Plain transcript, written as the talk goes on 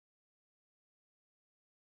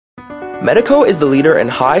Medeco is the leader in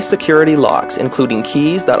high-security locks, including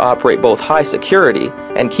keys that operate both high security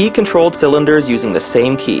and key-controlled cylinders using the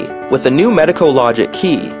same key. With the new Medeco Logic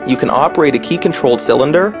key, you can operate a key-controlled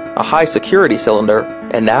cylinder, a high-security cylinder,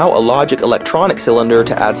 and now a Logic electronic cylinder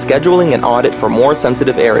to add scheduling and audit for more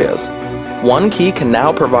sensitive areas. One key can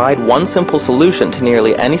now provide one simple solution to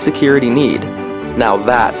nearly any security need. Now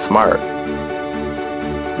that's smart.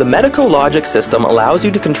 The Medeco Logic system allows you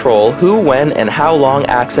to control who, when, and how long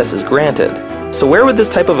access is granted. So where would this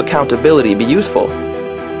type of accountability be useful?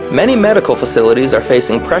 Many medical facilities are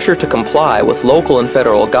facing pressure to comply with local and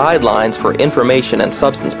federal guidelines for information and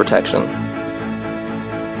substance protection.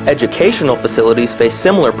 Educational facilities face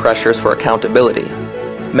similar pressures for accountability.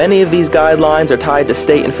 Many of these guidelines are tied to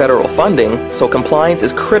state and federal funding, so compliance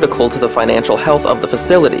is critical to the financial health of the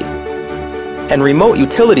facility. And remote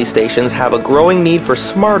utility stations have a growing need for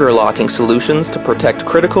smarter locking solutions to protect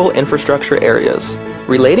critical infrastructure areas.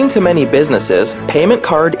 Relating to many businesses, payment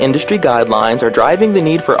card industry guidelines are driving the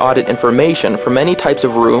need for audit information for many types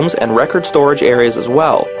of rooms and record storage areas as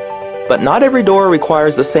well. But not every door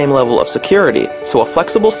requires the same level of security, so a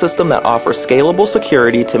flexible system that offers scalable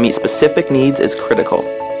security to meet specific needs is critical.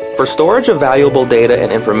 For storage of valuable data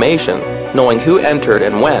and information, knowing who entered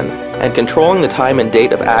and when, and controlling the time and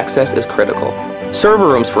date of access is critical. Server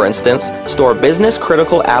rooms, for instance, store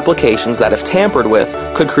business-critical applications that, if tampered with,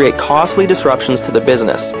 could create costly disruptions to the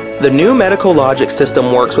business. The new Medeco Logic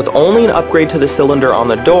system works with only an upgrade to the cylinder on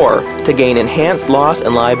the door to gain enhanced loss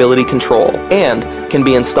and liability control, and can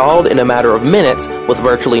be installed in a matter of minutes with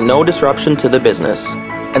virtually no disruption to the business.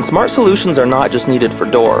 And smart solutions are not just needed for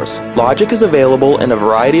doors. Logic is available in a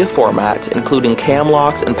variety of formats, including cam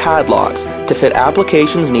locks and padlocks, to fit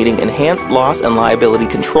applications needing enhanced loss and liability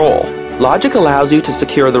control. Logic allows you to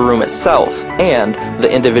secure the room itself and the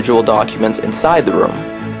individual documents inside the room.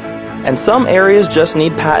 And some areas just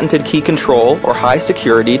need patented key control or high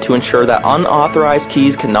security to ensure that unauthorized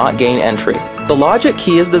keys cannot gain entry. The Logic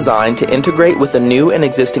key is designed to integrate with the new and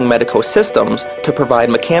existing Medeco systems to provide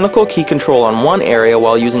mechanical key control on one area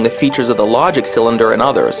while using the features of the Logic cylinder in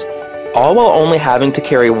others, all while only having to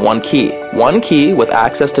carry one key. One key with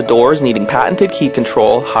access to doors needing patented key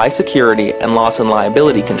control, high security, and loss and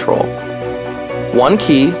liability control. One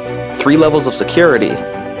key, 3 levels of security,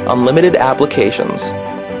 unlimited applications.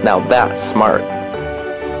 Now that's smart.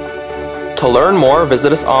 To learn more,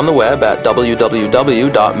 visit us on the web at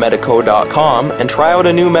www.medeco.com and try out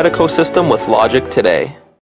a new Medeco system with Logic today.